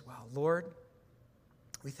today as well. Lord,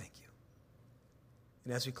 we thank you.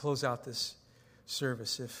 And as we close out this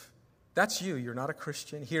service, if that's you, you're not a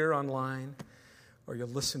Christian here online, or you'll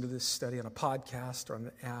listen to this study on a podcast or on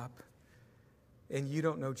the app, and you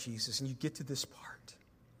don't know Jesus, and you get to this part,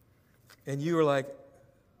 and you are like,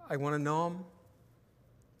 I want to know him,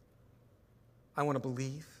 I want to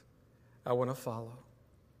believe, I want to follow.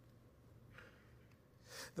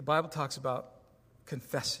 The Bible talks about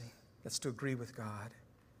confessing. That's to agree with God.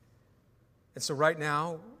 And so right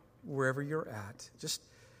now, wherever you're at, just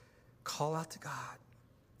call out to God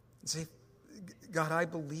and say, God, I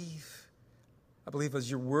believe. I believe as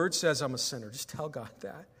your word says I'm a sinner. Just tell God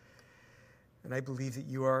that. And I believe that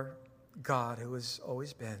you are God who has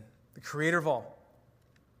always been the creator of all.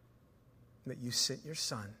 And that you sent your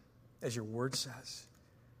son, as your word says,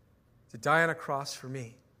 to die on a cross for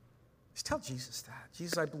me. Just tell Jesus that.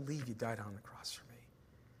 Jesus, I believe you died on the cross for me.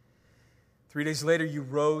 3 days later, you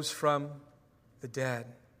rose from the dead.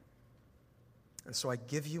 And so I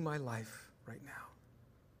give you my life right now.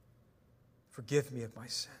 Forgive me of my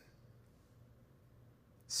sin.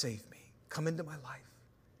 Save me. Come into my life.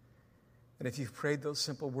 And if you've prayed those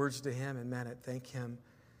simple words to him and meant it, thank him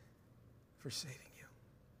for saving you.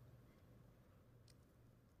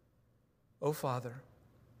 Oh, Father,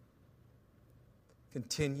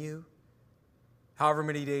 continue, however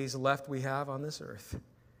many days left we have on this earth,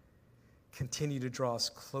 continue to draw us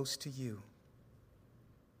close to you.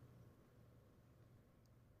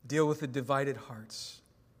 Deal with the divided hearts.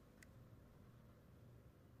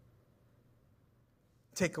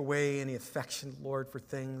 Take away any affection, Lord, for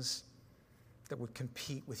things that would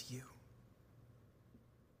compete with you.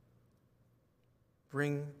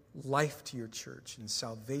 Bring life to your church and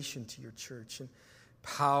salvation to your church and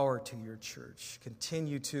power to your church.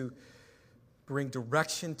 Continue to bring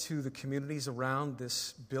direction to the communities around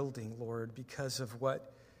this building, Lord, because of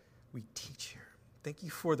what we teach here. Thank you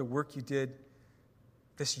for the work you did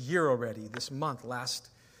this year already, this month, last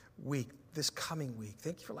week, this coming week.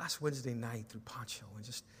 Thank you for last Wednesday night through Poncho. And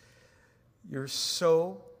just, you're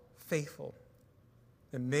so faithful.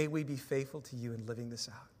 And may we be faithful to you in living this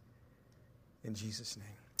out. In Jesus'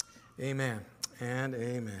 name, amen and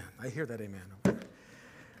amen. I hear that amen.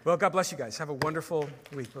 Well, God bless you guys. Have a wonderful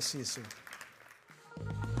week. We'll see you soon.